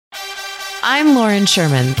I'm Lauren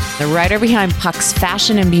Sherman, the writer behind Puck's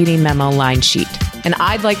Fashion and Beauty Memo line sheet, and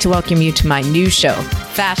I'd like to welcome you to my new show,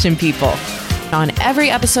 Fashion People. On every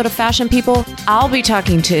episode of Fashion People, I'll be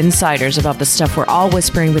talking to insiders about the stuff we're all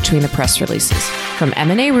whispering between the press releases, from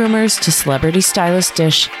M&A rumors to celebrity stylist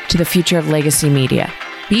dish to the future of legacy media.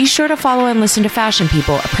 Be sure to follow and listen to Fashion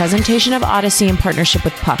People, a presentation of Odyssey in partnership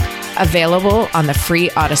with Puck, available on the free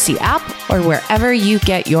Odyssey app or wherever you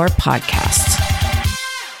get your podcasts.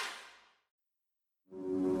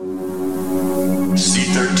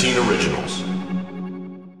 C13 Originals.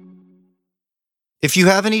 If you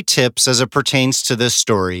have any tips as it pertains to this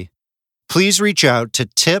story, please reach out to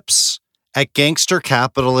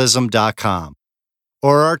tips@gangstercapitalism.com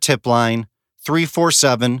or our tip line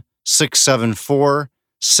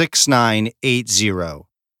 347-674-6980.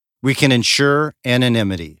 We can ensure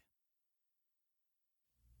anonymity.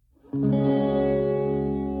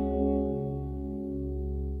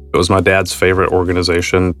 It was my dad's favorite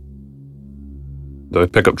organization. The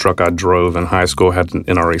pickup truck I drove in high school had an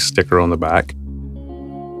NRA sticker on the back.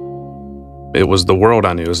 It was the world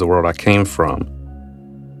I knew, it was the world I came from.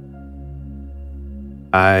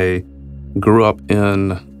 I grew up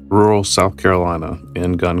in rural South Carolina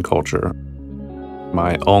in gun culture.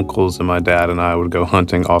 My uncles and my dad and I would go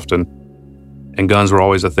hunting often, and guns were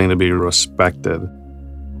always a thing to be respected.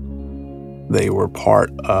 They were part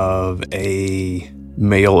of a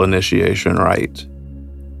male initiation rite,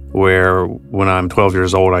 where when I'm 12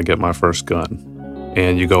 years old, I get my first gun,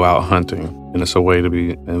 and you go out hunting, and it's a way to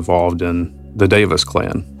be involved in the Davis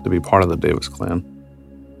clan, to be part of the Davis clan.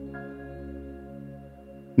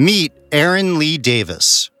 Meet Aaron Lee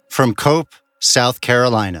Davis from Cope, South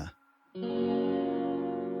Carolina.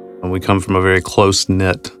 And we come from a very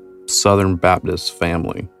close-knit Southern Baptist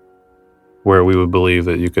family where we would believe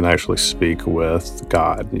that you can actually speak with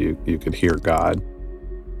God. You could hear God.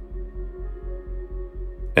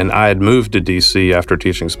 And I had moved to D.C. after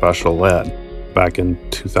teaching special ed back in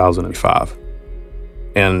 2005.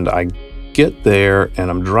 And I get there, and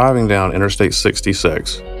I'm driving down Interstate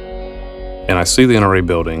 66, and I see the NRA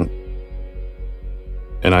building,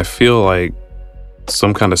 and I feel like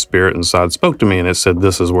some kind of spirit inside spoke to me, and it said,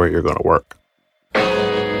 "This is where you're going to work."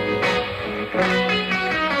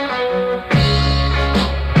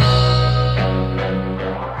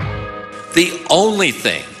 The only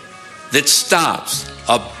thing that stops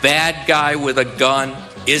a bad guy with a gun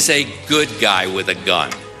is a good guy with a gun.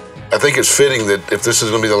 I think it's fitting that if this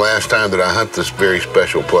is going to be the last time that I hunt this very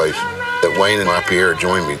special place, that Wayne and Pierre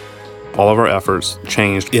join me. All of our efforts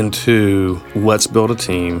changed into, let's build a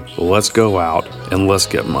team, let's go out, and let's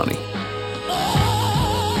get money.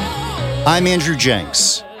 I'm Andrew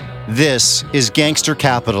Jenks. This is Gangster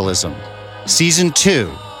Capitalism, Season 2,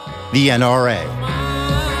 the NRA.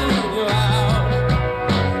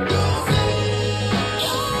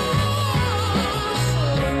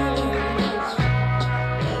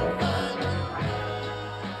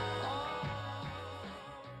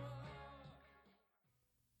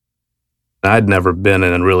 I'd never been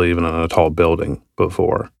in really even in a tall building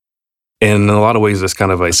before. And in a lot of ways, it's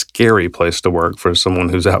kind of a scary place to work for someone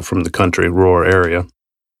who's out from the country, rural area,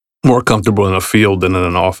 more comfortable in a field than in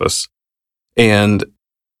an office. And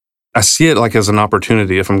I see it like as an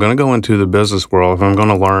opportunity. If I'm going to go into the business world, if I'm going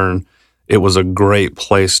to learn, it was a great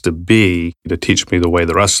place to be to teach me the way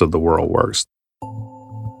the rest of the world works.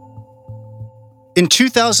 In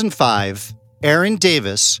 2005, Aaron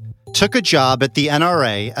Davis took a job at the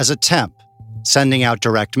NRA as a temp, sending out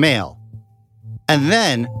direct mail, and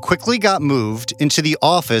then quickly got moved into the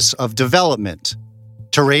Office of Development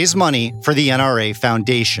to raise money for the NRA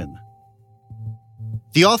Foundation.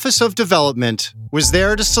 The Office of Development was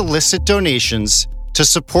there to solicit donations to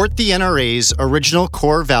support the NRA's original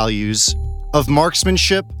core values of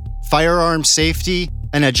marksmanship, firearm safety,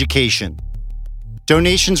 and education.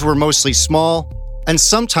 Donations were mostly small and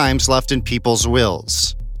sometimes left in people's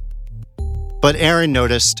wills. But Aaron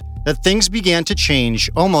noticed that things began to change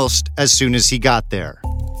almost as soon as he got there.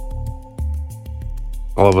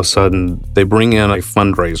 All of a sudden, they bring in a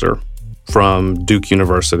fundraiser from Duke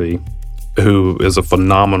University, who is a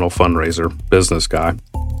phenomenal fundraiser, business guy.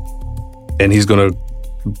 And he's going to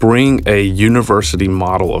bring a university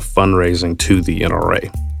model of fundraising to the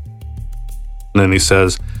NRA. And then he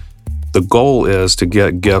says, the goal is to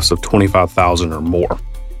get gifts of $25,000 or more.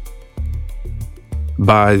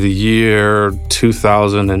 By the year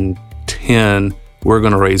 2010, we're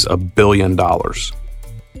going to raise $1 billion.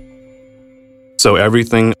 So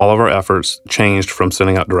everything, all of our efforts changed from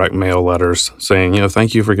sending out direct mail letters saying,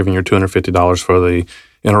 thank you for giving your $250 for the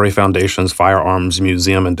NRA Foundation's Firearms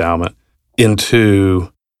Museum Endowment,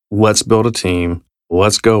 into let's build a team,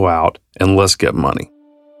 Let's go out and let's get money.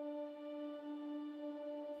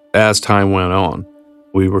 As time went on,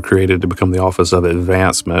 we were created to become the Office of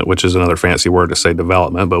Advancement, which is another fancy word to say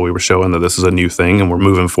development, but we were showing that this is a new thing and we're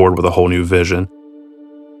moving forward with a whole new vision.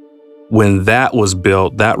 When that was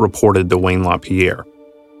built, that reported to Wayne LaPierre.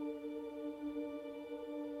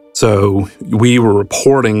 So we were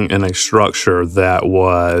reporting in a structure that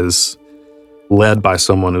was led by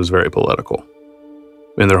someone who's very political.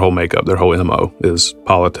 In their whole makeup, their whole MO is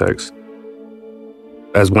politics.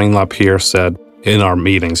 As Wayne LaPierre said in our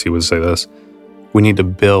meetings, he would say this: we need to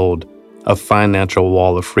build a financial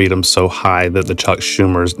wall of freedom so high that the Chuck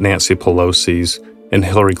Schumers, Nancy Pelosi's, and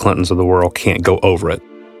Hillary Clintons of the world can't go over it.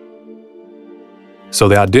 So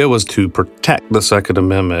the idea was to protect the Second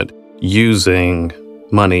Amendment using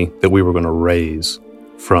money that we were going to raise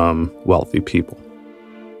from wealthy people.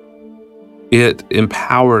 It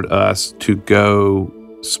empowered us to go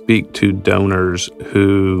speak to donors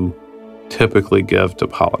who typically give to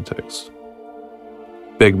politics.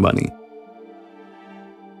 Big money.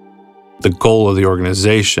 The goal of the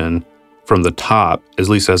organization from the top, at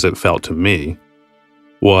least as it felt to me,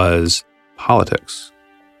 was politics.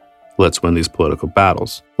 Let's win these political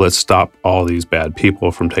battles. Let's stop all these bad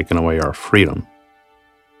people from taking away our freedom,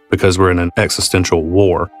 because we're in an existential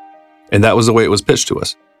war. And that was the way it was pitched to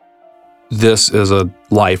us. This is a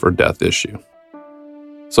life or death issue.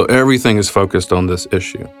 So everything is focused on this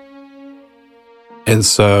issue. And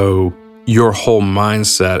so your whole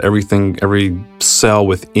mindset, everything, every cell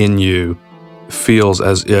within you feels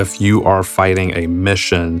as if you are fighting a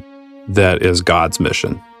mission that is God's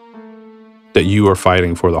mission, that you are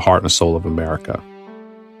fighting for the heart and soul of America.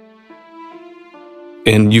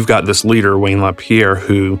 And you've got this leader, Wayne LaPierre,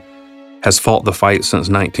 who has fought the fight since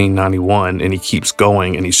 1991, and he keeps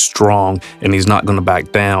going, and he's strong, and he's not going to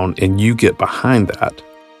back down, and you get behind that.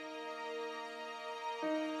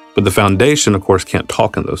 But the foundation, of course, can't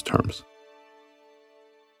talk in those terms.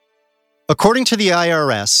 According to the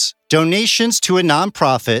IRS, donations to a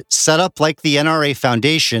nonprofit set up like the NRA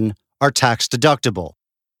Foundation are tax deductible,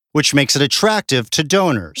 which makes it attractive to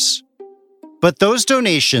donors. But those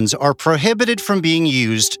donations are prohibited from being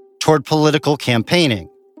used toward political campaigning.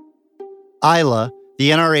 ILA, the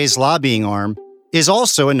NRA's lobbying arm, is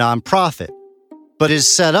also a nonprofit, but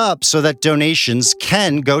is set up so that donations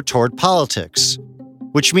can go toward politics,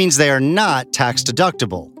 which means they are not tax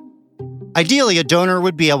deductible. Ideally, a donor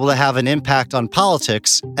would be able to have an impact on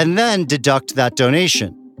politics and then deduct that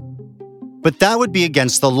donation. But that would be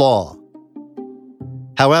against the law.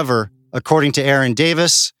 However, according to Aaron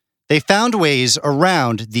Davis, they found ways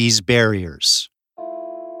around these barriers.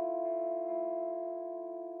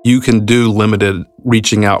 You can do limited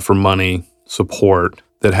reaching out for money support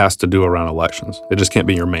that has to do around elections. It just can't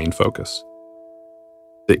be your main focus.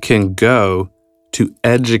 It can go to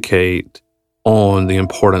educate on the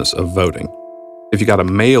importance of voting. If you got a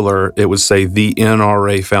mailer, it would say the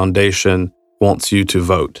NRA Foundation wants you to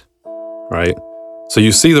vote, right? So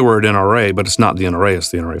you see the word NRA, but it's not the NRA,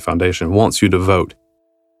 it's the NRA Foundation wants you to vote.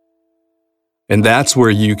 And that's where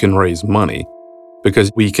you can raise money,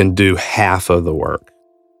 because we can do half of the work,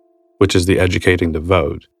 which is the educating to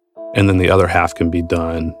vote. And then the other half can be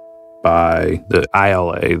done by the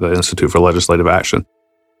ILA, the Institute for Legislative Action.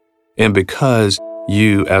 And because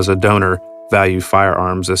you, as a donor, value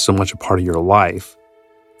firearms as so much a part of your life,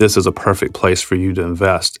 this is a perfect place for you to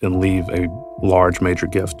invest and leave a large major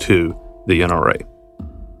gift to the NRA.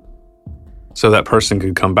 So that person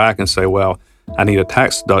could come back and say, well, I need a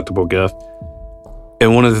tax-deductible gift.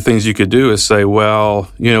 And one of the things you could do is say, well,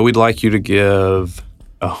 we'd like you to give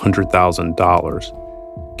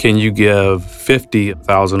 $100,000. Can you give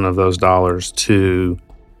 $50,000 of those dollars to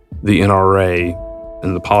the NRA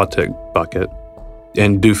in the politic bucket,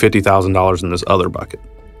 and do $50,000 in this other bucket,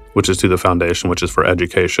 which is to the foundation, which is for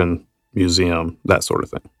education, museum, that sort of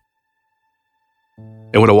thing.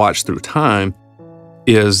 And what I watched through time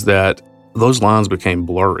is that those lines became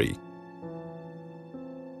blurry.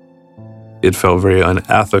 It felt very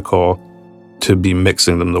unethical to be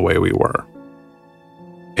mixing them the way we were,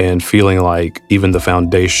 and feeling like even the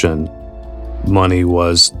foundation money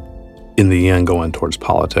was, in the end, going towards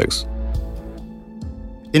politics.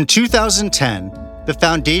 In 2010, the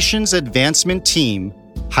Foundation's advancement team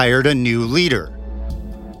hired a new leader.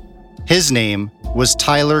 His name was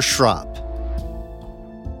Tyler Schropp.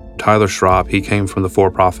 Tyler Schropp, he came from the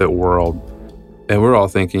for-profit world. And we're all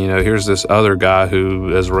thinking, here's this other guy who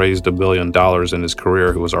has raised $1 billion in his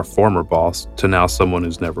career, who was our former boss, to now someone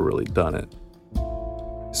who's never really done it.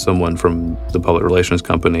 Someone from the public relations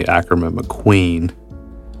company, Ackerman McQueen,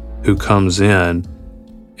 who comes in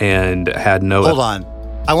and had no... Hold on.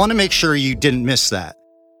 I want to make sure you didn't miss that.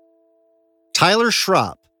 Tyler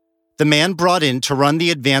Schropp, the man brought in to run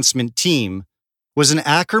the advancement team, was an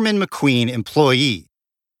Ackerman McQueen employee.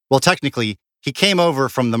 Well, technically, he came over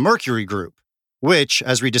from the Mercury Group, which,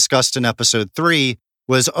 as we discussed in episode 3,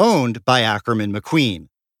 was owned by Ackerman McQueen.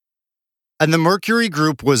 And the Mercury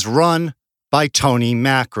Group was run by Tony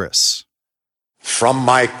Macris. From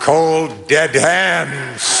my cold, dead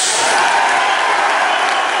hands.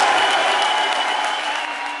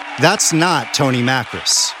 That's not Tony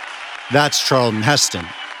Macris. That's Charlton Heston,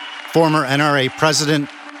 former NRA president,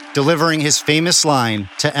 delivering his famous line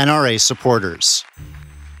to NRA supporters.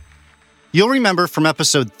 You'll remember from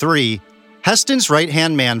episode 3, Heston's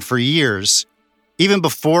right-hand man for years, even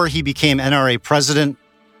before he became NRA president,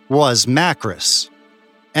 was Macris.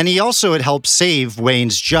 And he also had helped save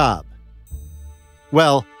Wayne's job.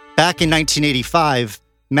 Well, back in 1985,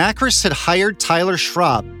 Macris had hired Tyler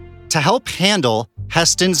Schropp to help handle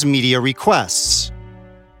Heston's media requests.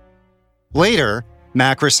 Later,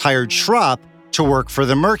 Macris hired Schropp to work for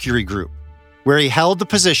the Mercury Group, where he held the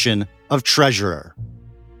position of treasurer.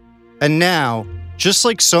 And now, just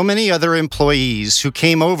like so many other employees who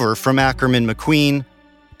came over from Ackerman McQueen,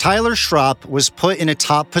 Tyler Schropp was put in a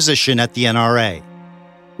top position at the NRA,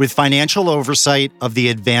 with financial oversight of the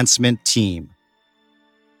advancement team.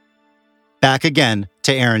 Back again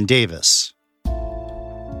to Aaron Davis.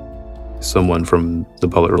 Someone from the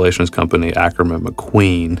public relations company, Ackerman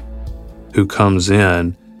McQueen, who comes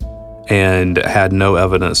in and had no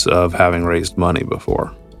evidence of having raised money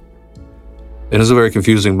before. And it's a very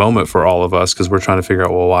confusing moment for all of us because we're trying to figure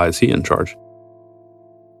out, well, why is he in charge?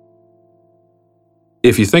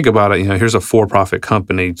 If you think about it, here's a for-profit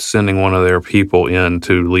company sending one of their people in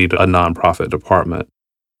to lead a nonprofit department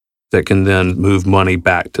that can then move money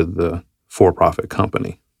back to the for-profit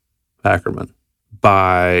company, Ackerman,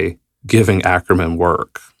 by giving Ackerman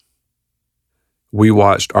work. We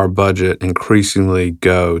watched our budget increasingly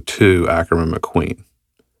go to Ackerman McQueen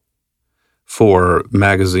for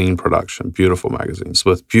magazine production, beautiful magazines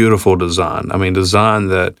with beautiful design. I mean, design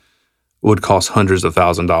that would cost hundreds of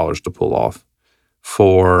thousands of dollars to pull off,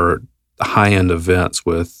 for high-end events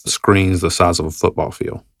with screens the size of a football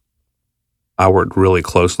field. I worked really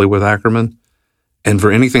closely with Ackerman, and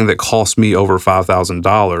for anything that cost me over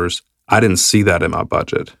 $5,000, I didn't see that in my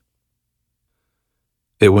budget.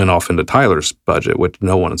 It went off into Tyler's budget, which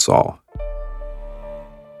no one saw.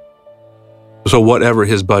 So whatever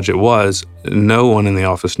his budget was, no one in the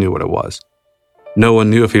office knew what it was. No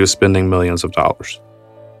one knew if he was spending millions of dollars.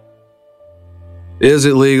 Is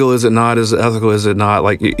it legal? Is it not? Is it ethical? Is it not?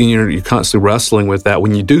 Like, you're constantly wrestling with that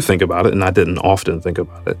when you do think about it, and I didn't often think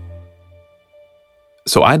about it.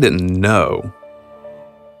 So I didn't know.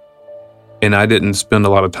 And I didn't spend a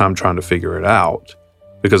lot of time trying to figure it out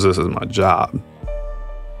because this is my job.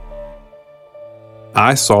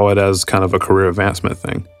 I saw it as kind of a career advancement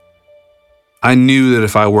thing. I knew that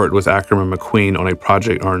if I worked with Ackerman McQueen on a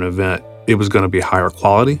project or an event, it was going to be higher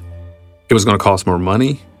quality, it was going to cost more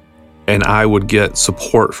money, and I would get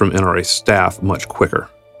support from NRA staff much quicker.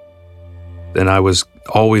 And I was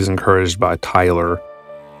always encouraged by Tyler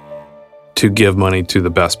to give money to the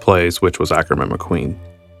best place, which was Ackerman McQueen.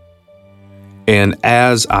 And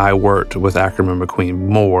as I worked with Ackerman McQueen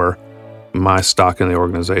more, my stock in the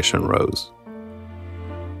organization rose.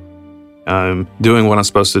 I'm doing what I'm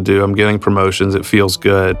supposed to do. I'm getting promotions. It feels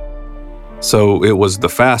good. So it was the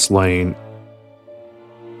fast lane.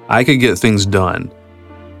 I could get things done.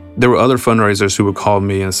 There were other fundraisers who would call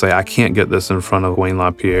me and say, I can't get this in front of Wayne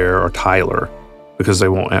LaPierre or Tyler because they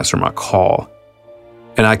won't answer my call.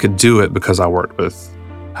 And I could do it because I worked with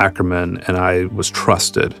Ackerman and I was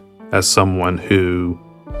trusted as someone who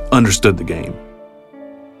understood the game.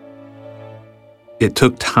 It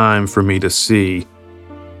took time for me to see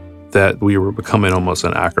that we were becoming almost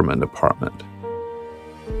an Ackerman department.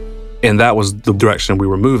 And that was the direction we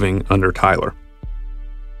were moving under Tyler.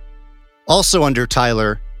 Also under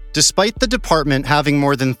Tyler, despite the department having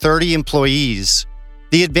more than 30 employees,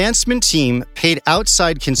 the advancement team paid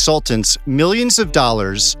outside consultants millions of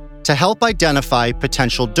dollars to help identify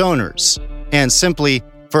potential donors and simply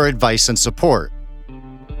for advice and support.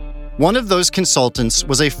 One of those consultants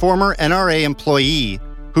was a former NRA employee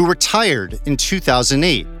who retired in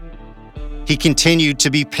 2008. He continued to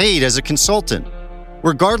be paid as a consultant,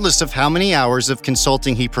 regardless of how many hours of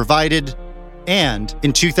consulting he provided, and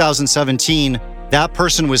in 2017, that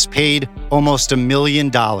person was paid almost $1 million.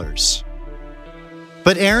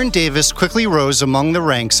 But Aaron Davis quickly rose among the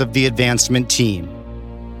ranks of the advancement team.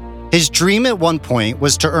 His dream at one point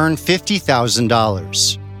was to earn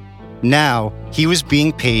 $50,000. Now, he was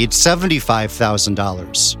being paid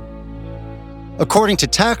 $75,000. According to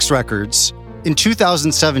tax records, in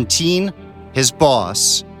 2017, his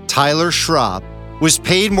boss, Tyler Schropp, was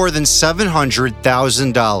paid more than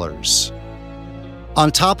 $700,000.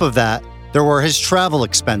 On top of that, there were his travel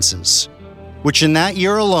expenses, which in that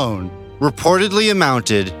year alone reportedly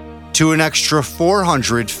amounted to an extra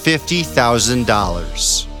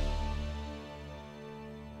 $450,000.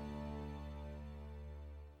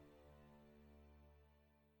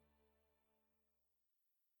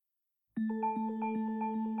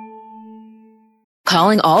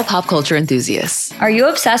 Calling all pop culture enthusiasts. Are you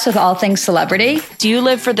obsessed with all things celebrity? Do you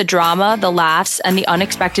live for the drama, the laughs, and the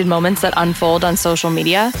unexpected moments that unfold on social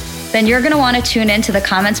media? Then you're going to want to tune in to the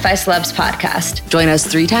Comments by Celebs podcast. Join us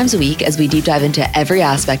 3 times a week as we deep dive into every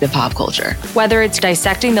aspect of pop culture. Whether it's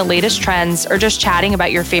dissecting the latest trends or just chatting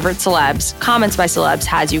about your favorite celebs, Comments by Celebs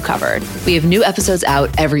has you covered. We have new episodes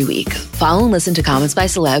out every week. Follow and listen to Comments by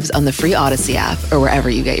Celebs on the free Odyssey app or wherever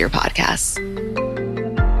you get your podcasts.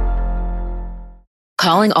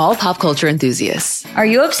 Calling all pop culture enthusiasts. Are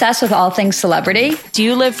you obsessed with all things celebrity? Do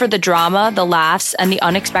you live for the drama, the laughs, and the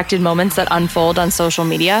unexpected moments that unfold on social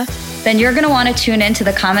media? Then you're going to want to tune in to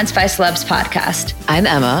the Comments by Celebs podcast. I'm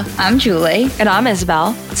Emma. I'm Julie. And I'm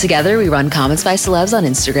Isabel. Together, we run Comments by Celebs on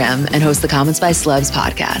Instagram and host the Comments by Celebs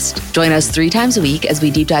podcast. Join us 3 times a week as we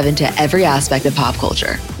deep dive into every aspect of pop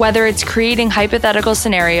culture. Whether it's creating hypothetical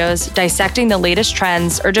scenarios, dissecting the latest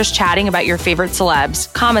trends, or just chatting about your favorite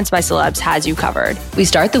celebs, Comments by Celebs has you covered. We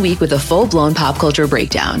start the week with a full-blown pop culture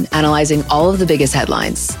breakdown, analyzing all of the biggest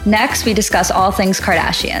headlines. Next, we discuss all things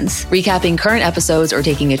Kardashians, recapping current episodes or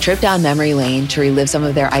taking a trip down memory lane to relive some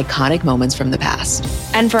of their iconic moments from the past.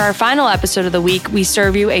 And for our final episode of the week, we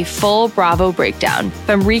serve you a full Bravo breakdown.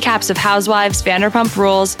 From recaps of Housewives, Vanderpump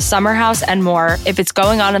Rules, Summer House, and more, if it's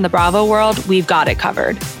going on in the Bravo world, we've got it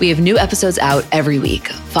covered. We have new episodes out every week.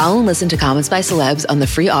 Follow and listen to Comments by Celebs on the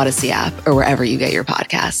free Odyssey app or wherever you get your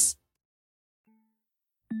podcasts.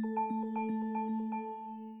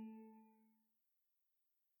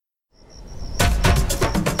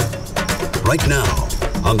 Right now,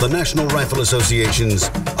 on the National Rifle Association's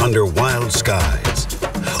Under Wild Skies,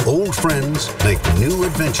 old friends make new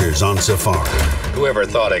adventures on safari. Whoever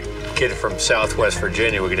thought a kid from Southwest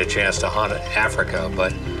Virginia would get a chance to hunt Africa,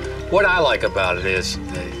 but what I like about it is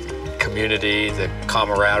the community, the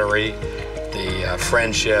camaraderie, the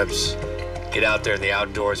friendships, get out there in the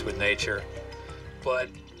outdoors with nature. But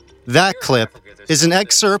that clip is an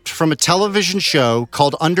excerpt from a television show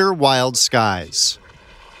called Under Wild Skies.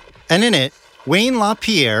 And in it, Wayne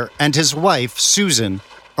LaPierre and his wife, Susan,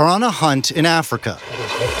 are on a hunt in Africa.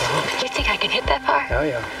 You think I can hit that far? Oh,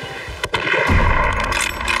 yeah.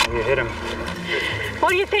 You hit him. What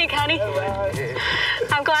do you think, honey?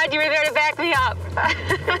 I'm glad you were there to back me up.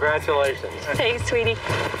 Congratulations. Thanks, sweetie.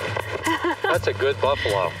 That's a good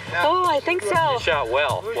buffalo. Oh, I think so. You shot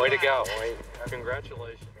well. Way to go.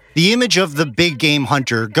 Congratulations. The image of the big game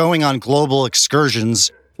hunter going on global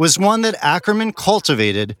excursions was one that Ackerman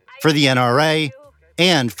cultivated for the NRA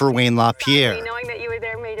and for Wayne LaPierre. Knowing that you were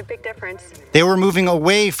there made a big difference. They were moving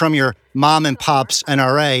away from your mom and pop's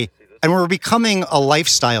NRA and were becoming a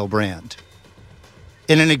lifestyle brand.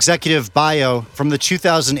 In an executive bio from the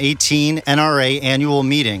 2018 NRA annual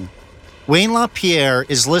meeting, Wayne LaPierre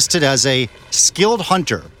is listed as a skilled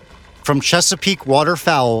hunter from Chesapeake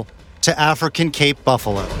waterfowl to African Cape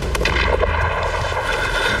buffalo.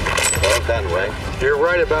 Well done, Wayne. you're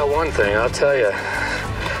right about one thing, I'll tell you.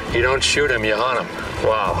 You don't shoot them, you hunt them.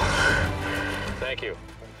 Wow. Thank you.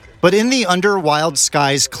 But in the Under Wild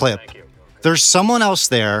Skies clip, there's someone else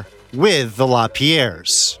there with the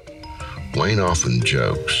LaPierres. Wayne often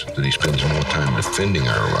jokes that he spends more time defending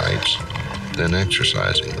our rights than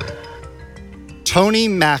exercising them. Tony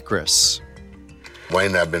Macris. Wayne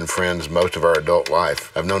and I have been friends most of our adult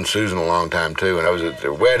life. I've known Susan a long time, too, and I was at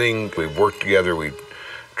their wedding. We worked together. We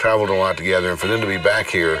traveled a lot together, and for them to be back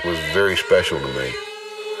here was very special to me.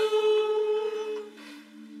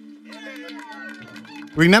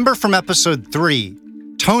 Remember from episode 3,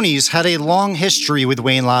 Tony's had a long history with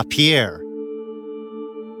Wayne LaPierre.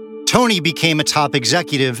 Tony became a top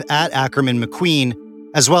executive at Ackerman McQueen,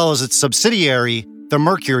 as well as its subsidiary, the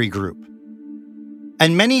Mercury Group.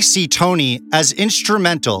 And many see Tony as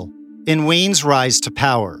instrumental in Wayne's rise to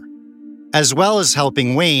power, as well as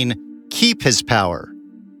helping Wayne keep his power.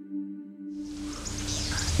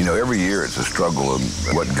 You know, every year it's a struggle of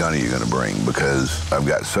what gun are you going to bring, because I've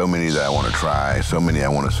got so many that I want to try, so many I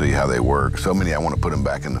want to see how they work, so many I want to put them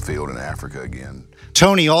back in the field in Africa again.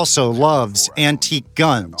 Tony also loves antique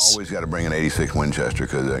guns. Always got to bring an 86 Winchester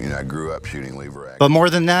because, I grew up shooting lever action. But more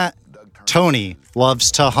than that, Tony loves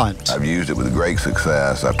to hunt. I've used it with great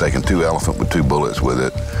success. I've taken 2 elephant with 2 bullets with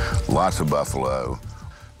it, lots of buffalo.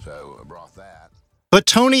 So I brought that. But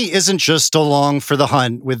Tony isn't just along for the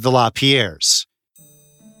hunt with the LaPierres.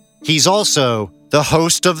 He's also the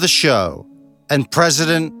host of the show and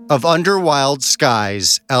president of Under Wild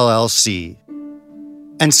Skies, LLC.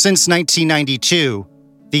 And since 1992,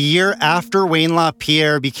 the year after Wayne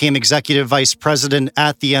LaPierre became executive vice president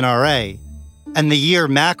at the NRA, and the year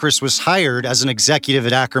Macris was hired as an executive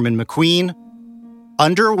at Ackerman McQueen,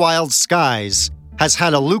 Under Wild Skies has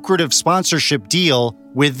had a lucrative sponsorship deal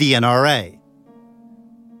with the NRA.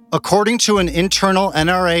 According to an internal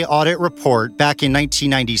NRA audit report back in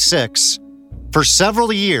 1996, for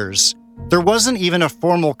several years, there wasn't even a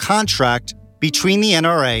formal contract between the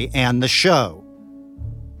NRA and the show.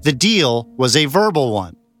 The deal was a verbal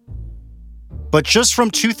one. But just from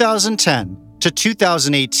 2010 to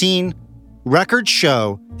 2018, records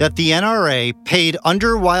show that the NRA paid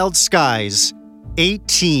Under Wild Skies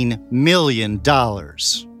 $18 million. Okay,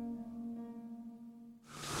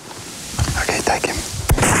 take him.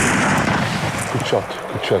 Good shot,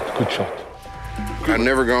 good shot, good shot. I've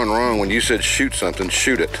never gone wrong. When you said shoot something,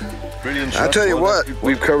 shoot it. Brilliant I shot. tell you what,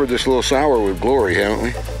 we've covered this little sour with glory, haven't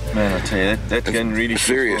we? Man, I tell you, that gun really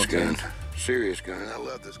serious shoots well, gun. Serious gun. I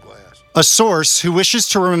love this glass. A source who wishes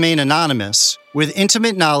to remain anonymous, with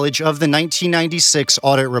intimate knowledge of the 1996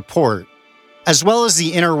 audit report, as well as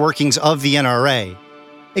the inner workings of the NRA,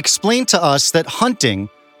 explained to us that hunting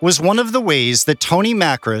was one of the ways that Tony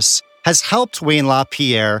Macris has helped Wayne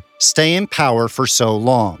LaPierre stay in power for so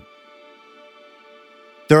long.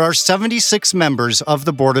 There are 76 members of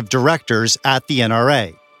the board of directors at the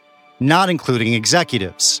NRA, not including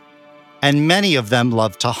executives, and many of them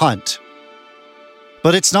love to hunt.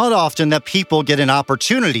 But it's not often that people get an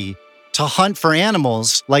opportunity to hunt for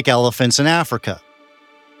animals like elephants in Africa.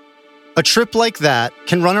 A trip like that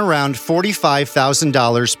can run around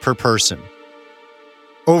 $45,000 per person.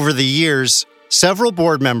 Over the years, several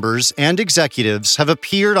board members and executives have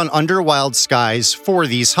appeared on Under Wild Skies for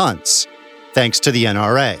these hunts, thanks to the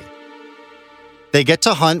NRA. They get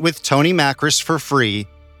to hunt with Tony Macris for free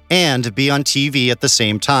and be on TV at the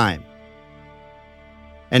same time.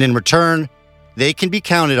 And in return, they can be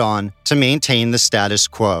counted on to maintain the status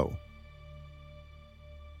quo.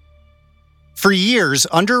 For years,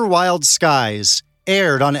 Under Wild Skies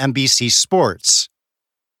aired on NBC Sports.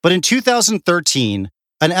 But in 2013,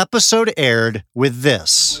 an episode aired with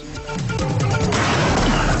this.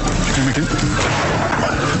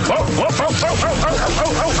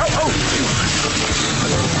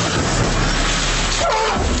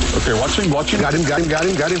 Okay, watching. Got him.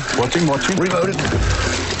 Watching. Reloaded.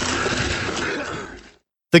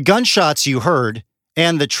 The gunshots you heard,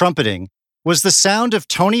 and the trumpeting, was the sound of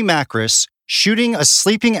Tony Macris shooting a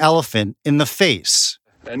sleeping elephant in the face.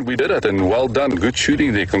 And we did it, and well done. Good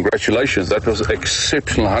shooting there. Congratulations. That was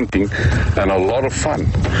exceptional hunting and a lot of fun.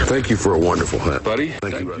 Thank you for a wonderful hunt. Buddy,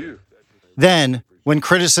 Thank you. Then, when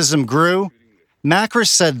criticism grew, Macris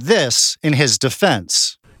said this in his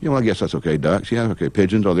defense. I guess that's okay. Ducks, yeah, okay.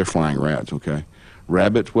 Pigeons, they're flying rats, okay.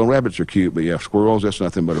 Rabbits, well, rabbits are cute, but yeah, squirrels, that's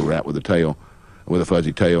nothing but a rat with a tail, with a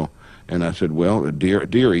fuzzy tail. And I said, well,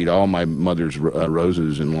 deer eat all my mother's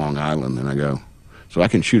roses in Long Island. And I go, so I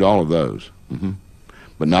can shoot all of those,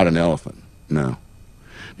 but not an elephant, no.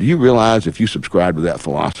 Do you realize if you subscribe to that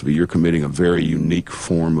philosophy, you're committing a very unique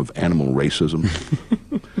form of animal racism?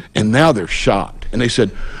 And now they're shocked. And they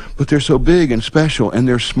said, but they're so big and special and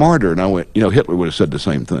they're smarter. And I went, Hitler would have said the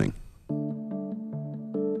same thing.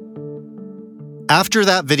 After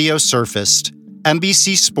that video surfaced,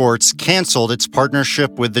 NBC Sports canceled its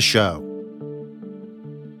partnership with the show.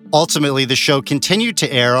 Ultimately, the show continued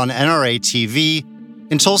to air on NRA TV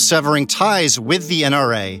until severing ties with the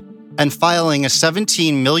NRA and filing a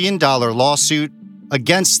 $17 million lawsuit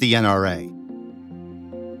against the NRA.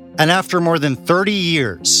 And after more than 30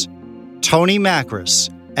 years, Tony Macris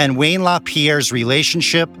and Wayne LaPierre's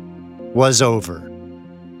relationship was over.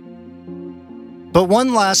 But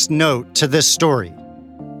one last note to this story.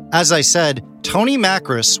 As I said, Tony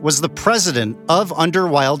Macris was the president of Under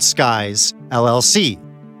Wild Skies, LLC.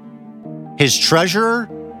 His treasurer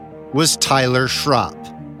was Tyler Schropp.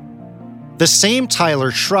 The same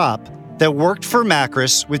Tyler Schropp that worked for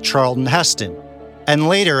Macris with Charlton Heston, and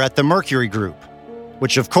later at the Mercury Group,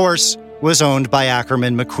 which of course was owned by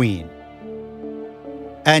Ackerman McQueen.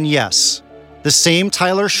 And yes, the same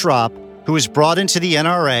Tyler Schropp who was brought into the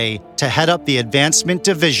NRA to head up the advancement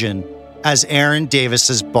division as Aaron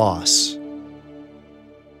Davis's boss.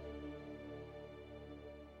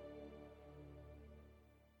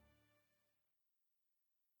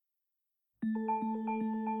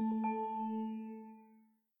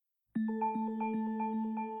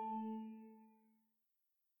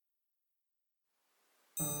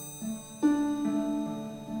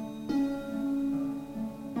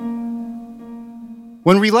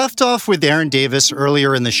 When we left off with Aaron Davis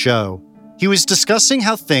earlier in the show, he was discussing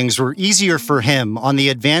how things were easier for him on the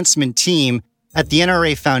advancement team at the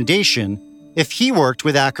NRA Foundation if he worked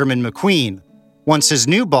with Ackerman McQueen, once his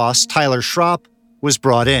new boss, Tyler Schropp, was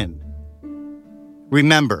brought in.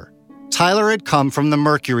 Remember, Tyler had come from the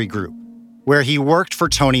Mercury Group, where he worked for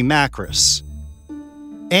Tony Macris.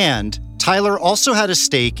 And Tyler also had a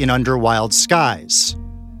stake in Under Wild Skies,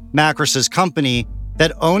 Macris's company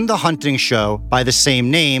that owned the hunting show by the same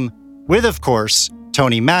name, with, of course,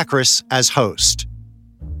 Tony Macris as host.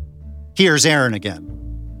 Here's Aaron again.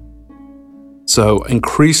 So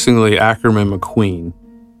increasingly, Ackerman McQueen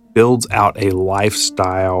builds out a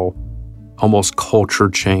lifestyle, almost culture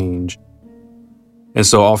change. And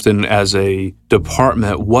so often as a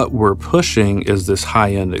department, what we're pushing is this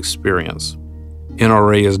high-end experience.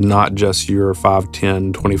 NRA is not just your $5,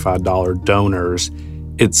 $10, $25 donors.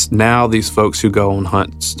 It's now these folks who go on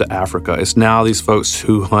hunts to Africa. It's now these folks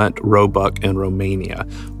who hunt roebuck in Romania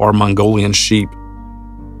or Mongolian sheep.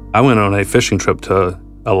 I went on a fishing trip to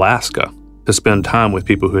Alaska to spend time with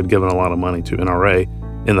people who had given a lot of money to NRA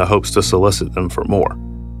in the hopes to solicit them for more.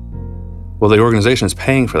 Well, the organization is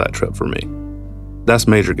paying for that trip for me. That's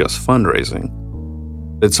Major Gifts fundraising.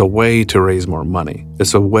 It's a way to raise more money.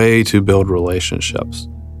 It's a way to build relationships.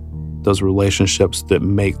 Those relationships that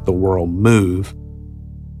make the world move.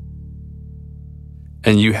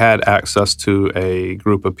 And you had access to a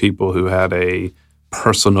group of people who had a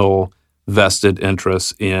personal vested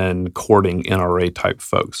interest in courting NRA-type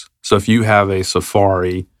folks. So if you have a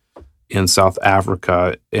safari in South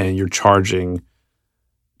Africa and you're charging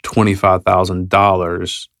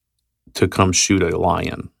 $25,000 to come shoot a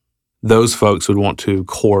lion, those folks would want to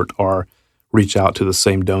court or reach out to the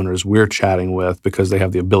same donors we're chatting with because they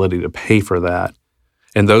have the ability to pay for that.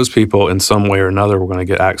 And those people, in some way or another, were going to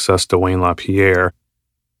get access to Wayne LaPierre.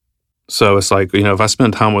 So it's like, if I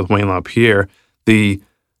spend time with Wayne LaPierre, the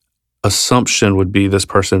assumption would be this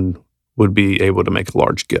person would be able to make a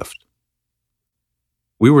large gift.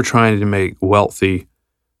 We were trying to make wealthy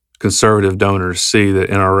conservative donors see that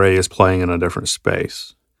NRA is playing in a different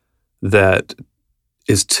space that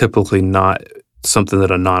is typically not something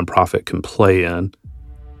that a nonprofit can play in.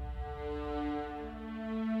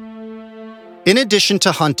 In addition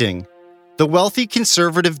to hunting, the wealthy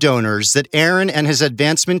conservative donors that Aaron and his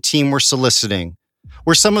advancement team were soliciting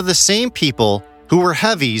were some of the same people who were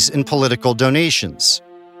heavies in political donations.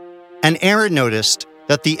 And Aaron noticed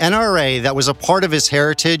that the NRA that was a part of his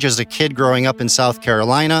heritage as a kid growing up in South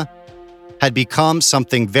Carolina had become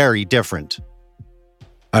something very different.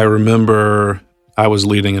 I remember I was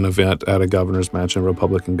leading an event at a governor's mansion, a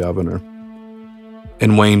Republican governor.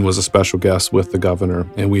 And Wayne was a special guest with the governor,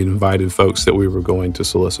 and we invited folks that we were going to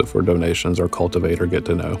solicit for donations or cultivate or get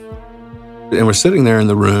to know. And we're sitting there in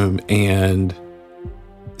the room, and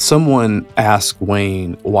someone asked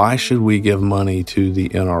Wayne, why should we give money to the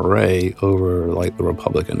NRA over like the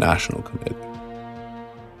Republican National Committee?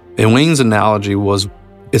 And Wayne's analogy was,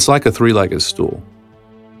 it's like a three-legged stool.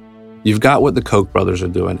 You've got what the Koch brothers are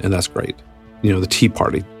doing, and that's great. The Tea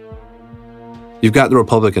Party. You've got the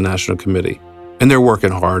Republican National Committee, and they're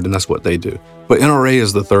working hard, and that's what they do. But NRA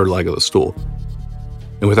is the third leg of the stool.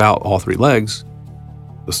 And without all three legs,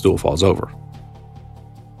 the stool falls over.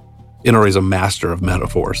 NRA is a master of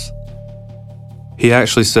metaphors. He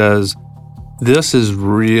actually says, this is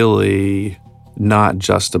really not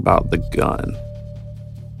just about the gun.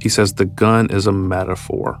 He says the gun is a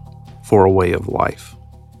metaphor for a way of life.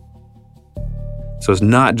 So it's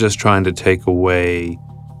not just trying to take away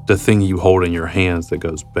the thing you hold in your hands that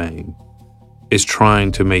goes bang. It's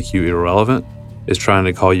trying to make you irrelevant. It's trying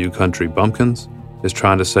to call you country bumpkins. It's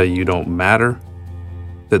trying to say you don't matter,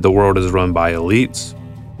 that the world is run by elites,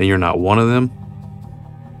 and you're not one of them.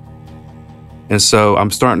 And so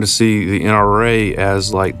I'm starting to see the NRA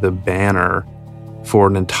as like the banner for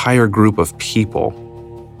an entire group of people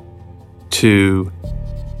to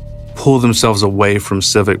pull themselves away from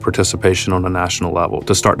civic participation on a national level,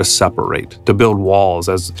 to start to separate, to build walls.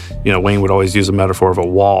 As Wayne would always use a metaphor of a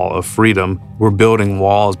wall of freedom. We're building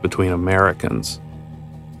walls between Americans.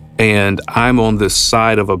 And I'm on this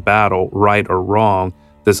side of a battle, right or wrong,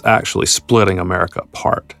 that's actually splitting America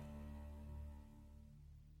apart.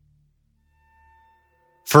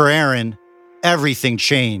 For Aaron, everything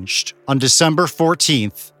changed on December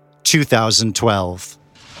 14th, 2012.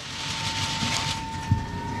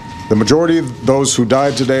 The majority of those who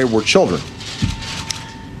died today were children.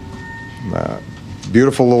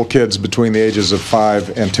 Beautiful little kids between the ages of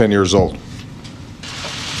 5 and 10 years old.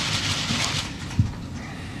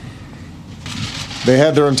 They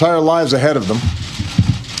had their entire lives ahead of them.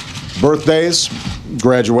 Birthdays,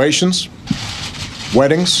 graduations,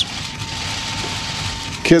 weddings,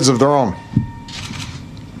 kids of their own.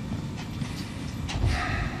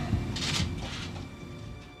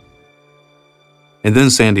 And then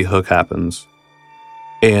Sandy Hook happens,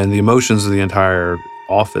 and the emotions of the entire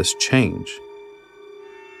office change.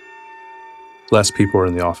 Less people are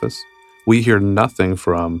in the office. We hear nothing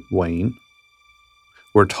from Wayne.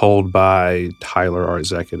 We're told by Tyler, our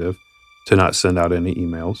executive, to not send out any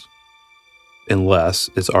emails unless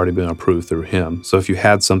it's already been approved through him. So if you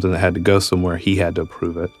had something that had to go somewhere, he had to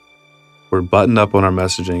approve it. We're buttoned up on our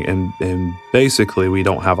messaging, and basically we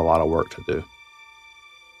don't have a lot of work to do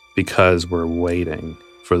because we're waiting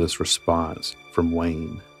for this response from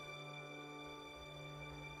Wayne.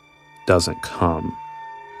 Doesn't come.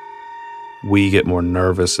 We get more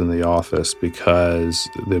nervous in the office because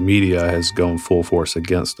the media has gone full force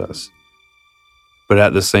against us. But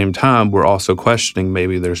at the same time, we're also questioning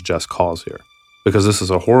maybe there's just cause here. Because this is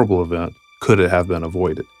a horrible event, could it have been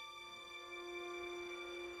avoided?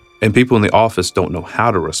 And people in the office don't know how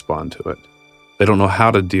to respond to it. They don't know how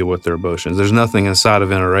to deal with their emotions. There's nothing inside of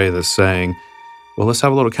NRA that's saying, well, let's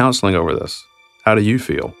have a little counseling over this. How do you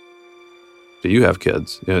feel? Do you have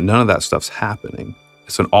kids? None of that stuff's happening.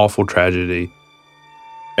 It's an awful tragedy.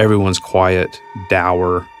 Everyone's quiet,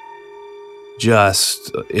 dour,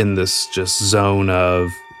 just in this zone of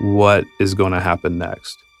what is going to happen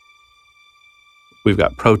next. We've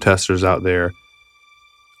got protesters out there.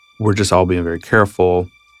 We're just all being very careful.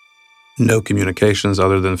 No communications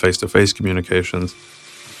other than face-to-face communications.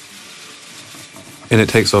 And it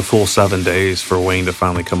takes a full 7 days for Wayne to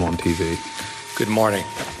finally come on TV. Good morning.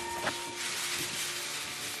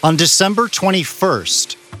 On December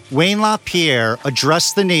 21st, Wayne LaPierre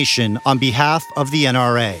addressed the nation on behalf of the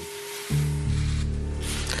NRA.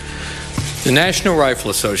 The National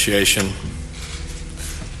Rifle Association,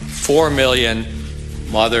 4 million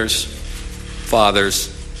mothers, fathers,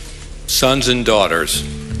 sons and daughters,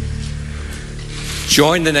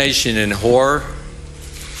 join the nation in horror,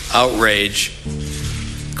 outrage,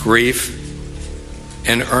 grief,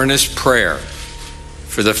 and earnest prayer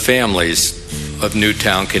for the families of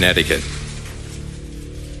Newtown, Connecticut.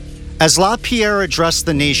 As LaPierre addressed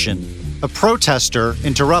the nation, a protester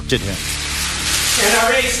interrupted him.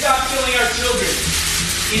 NRA, stop killing our children.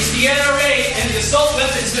 It's the NRA and the assault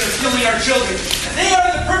weapons that are killing our children. And they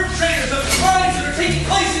are the perpetrators of the crimes that are taking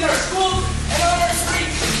place in our schools and on our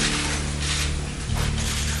streets.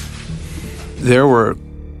 There were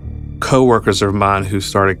co-workers of mine who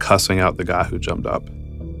started cussing out the guy who jumped up.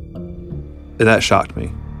 And that shocked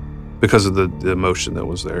me because of the emotion that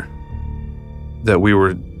was there. That we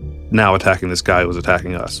were now attacking this guy who was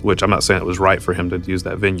attacking us, which I'm not saying it was right for him to use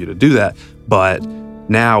that venue to do that, but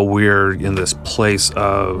now we're in this place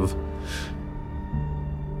of,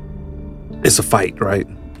 it's a fight, right?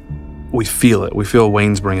 We feel it. We feel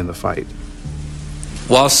Wayne's bringing the fight.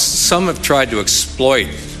 While some have tried to exploit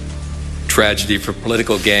tragedy for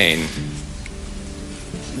political gain,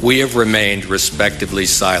 we have remained respectively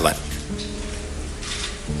silent.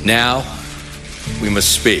 Now, we must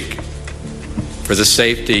speak for the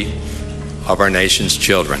safety of our nation's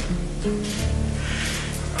children.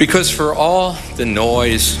 Because for all the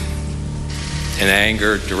noise and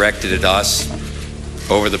anger directed at us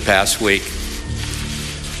over the past week,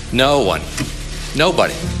 nobody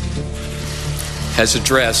has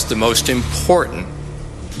addressed the most important,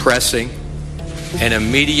 pressing, and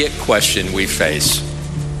immediate question we face.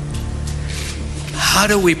 How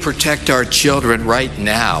do we protect our children right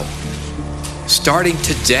now, starting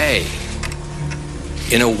today,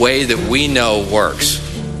 in a way that we know works?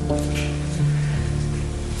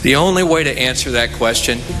 The only way to answer that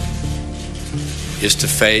question is to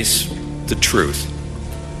face the truth.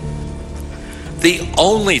 The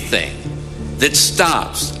only thing that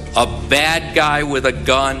stops a bad guy with a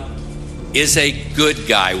gun is a good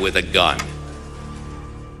guy with a gun.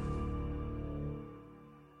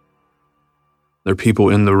 There are people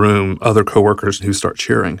in the room, other coworkers, who start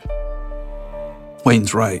cheering.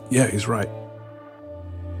 Wayne's right. Yeah, he's right.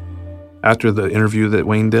 After the interview that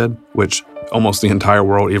Wayne did, which almost the entire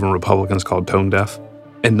world, even Republicans, called tone deaf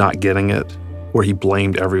and not getting it, where he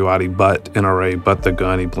blamed everybody but NRA, but the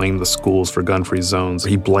gun. He blamed the schools for gun-free zones.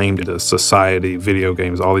 He blamed the society, video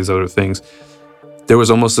games, all these other things. There was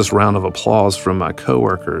almost this round of applause from my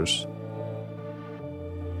coworkers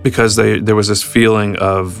because there was this feeling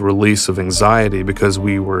of release of anxiety because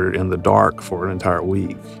we were in the dark for an entire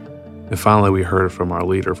week. And finally we heard from our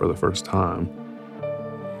leader for the first time.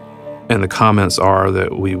 And the comments are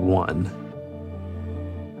that we won.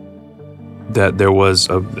 That there was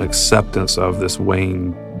an acceptance of this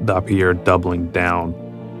Wayne LaPierre doubling down.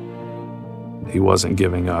 He wasn't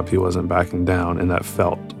giving up. He wasn't backing down. And that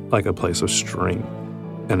felt like a place of strength.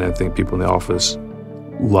 And I think people in the office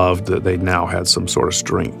loved that they now had some sort of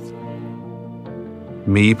strength.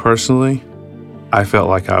 Me personally, I felt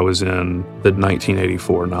like I was in the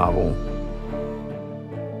 1984 novel.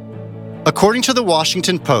 According to the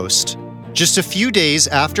Washington Post, just a few days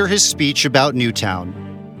after his speech about Newtown,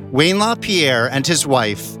 Wayne LaPierre and his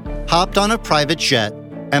wife hopped on a private jet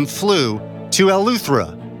and flew to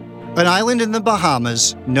Eleuthera, an island in the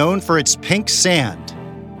Bahamas known for its pink sand.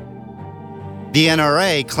 The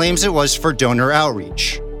NRA claims it was for donor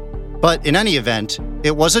outreach, but in any event,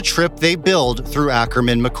 it was a trip they billed through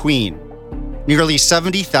Ackerman McQueen, nearly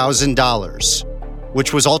 $70,000,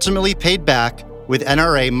 which was ultimately paid back with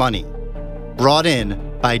NRA money, brought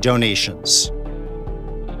in by donations.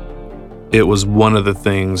 It was one of the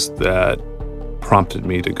things that prompted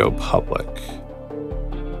me to go public.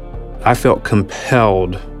 I felt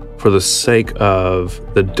compelled, for the sake of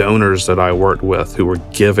the donors that I worked with who were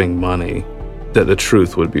giving money, that the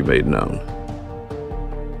truth would be made known.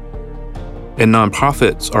 And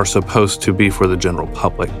nonprofits are supposed to be for the general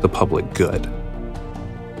public, the public good.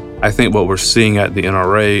 I think what we're seeing at the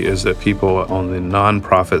NRA is that people on the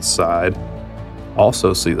nonprofit side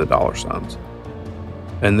also see the dollar signs,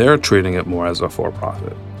 and they're treating it more as a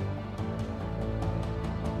for-profit.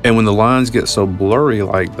 And when the lines get so blurry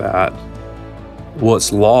like that,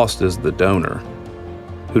 what's lost is the donor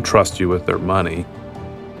who trusts you with their money.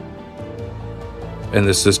 And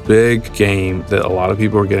it's this big game that a lot of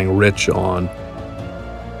people are getting rich on.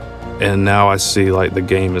 And now I see like the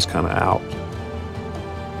game is kind of out.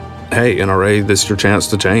 Hey, NRA, this is your chance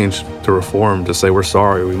to change, to reform, to say we're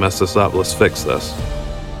sorry, we messed this up, let's fix this.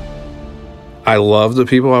 I love the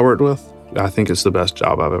people I worked with. I think it's the best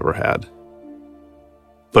job I've ever had.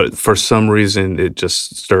 But for some reason, it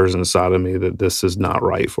just stirs inside of me that this is not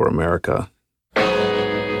right for America.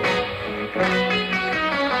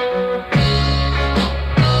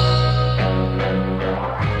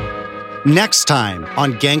 Next time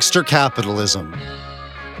on Gangster Capitalism.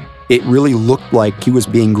 It really looked like he was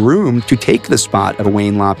being groomed to take the spot of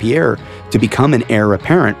Wayne LaPierre to become an heir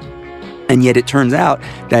apparent. And yet it turns out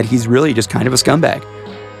that he's really just kind of a scumbag.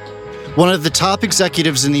 One of the top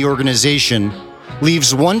executives in the organization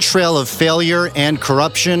leaves one trail of failure and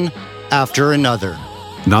corruption after another.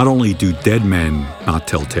 Not only do dead men not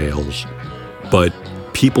tell tales, but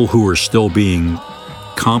people who are still being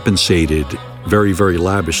compensated very, very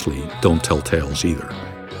lavishly don't tell tales either.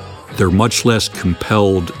 They're much less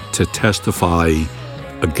compelled to testify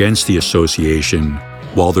against the association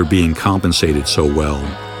while they're being compensated so well.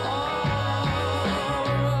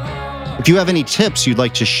 If you have any tips you'd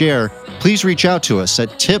like to share, please reach out to us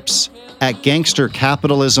at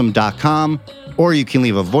tips@gangstercapitalism.com, or you can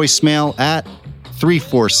leave a voicemail at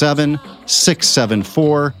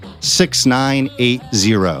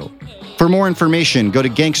 347-674-6980. For more information, go to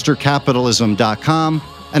gangstercapitalism.com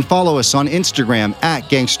and follow us on Instagram at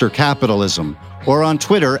gangstercapitalism or on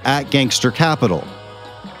Twitter at gangstercapital.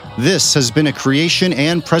 This has been a creation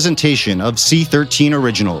and presentation of C13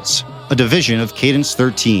 Originals, a division of Cadence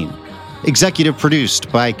 13. Executive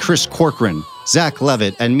produced by Chris Corcoran, Zach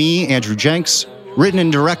Levitt, and me, Andrew Jenks. Written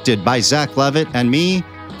and directed by Zach Levitt and me.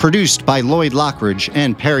 Produced by Lloyd Lockridge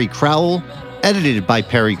and Perry Crowell. Edited by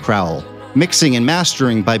Perry Crowell. Mixing and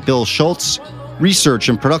mastering by Bill Schultz. Research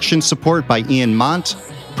and production support by Ian Mont.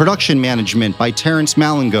 Production management by Terrence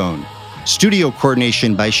Malangone. Studio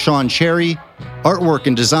coordination by Sean Cherry. Artwork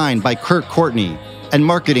and design by Kurt Courtney. And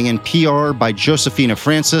marketing and PR by Josephina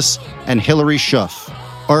Francis and Hillary Schuff.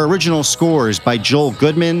 Our original score is by Joel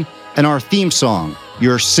Goodman, and our theme song,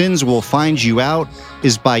 Your Sins Will Find You Out,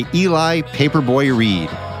 is by Eli Paperboy Reed.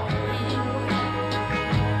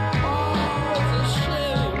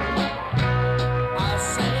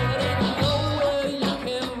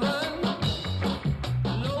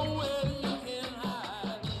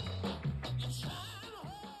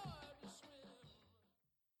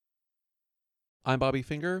 I'm Bobby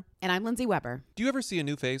Finger. And I'm Lindsay Weber. Do you ever see a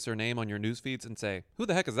new face or name on your news feeds and say, who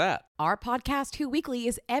the heck is that? Our podcast, Who Weekly,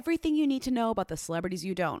 is everything you need to know about the celebrities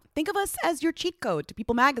you don't. Think of us as your cheat code to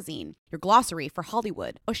People magazine, your glossary for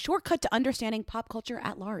Hollywood, a shortcut to understanding pop culture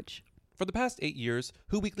at large. For the past 8 years,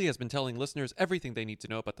 Who Weekly has been telling listeners everything they need to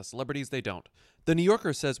know about the celebrities they don't. The New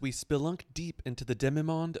Yorker says we spelunk deep into the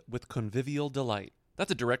demi-monde with convivial delight.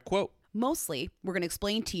 That's a direct quote. Mostly, we're going to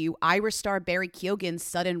explain to you Irish star Barry Keoghan's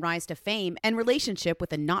sudden rise to fame and relationship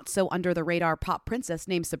with a not-so-under-the-radar pop princess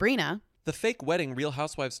named Sabrina. The fake wedding Real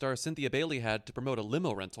Housewives star Cynthia Bailey had to promote a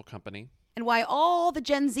limo rental company. And why all the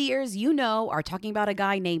Gen Zers you know are talking about a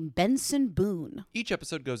guy named Benson Boone. Each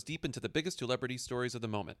episode goes deep into the biggest celebrity stories of the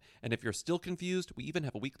moment. And if you're still confused, we even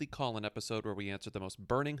have a weekly call-in episode where we answer the most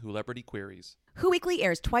burning celebrity queries. Who Weekly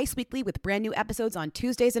airs twice weekly with brand new episodes on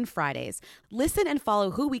Tuesdays and Fridays. Listen and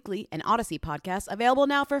follow Who Weekly, an Odyssey podcast, available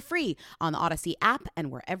now for free on the Odyssey app and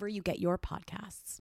wherever you get your podcasts.